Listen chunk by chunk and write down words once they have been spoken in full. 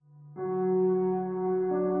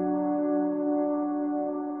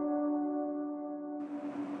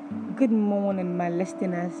Good morning, my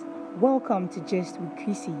listeners. Welcome to Just with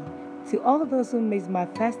Chrissy. To all those who missed my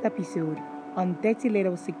first episode on Dirty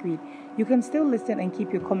Little Secret, you can still listen and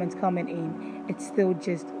keep your comments coming in. It's still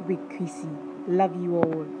Just with Chrissy. Love you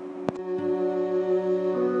all.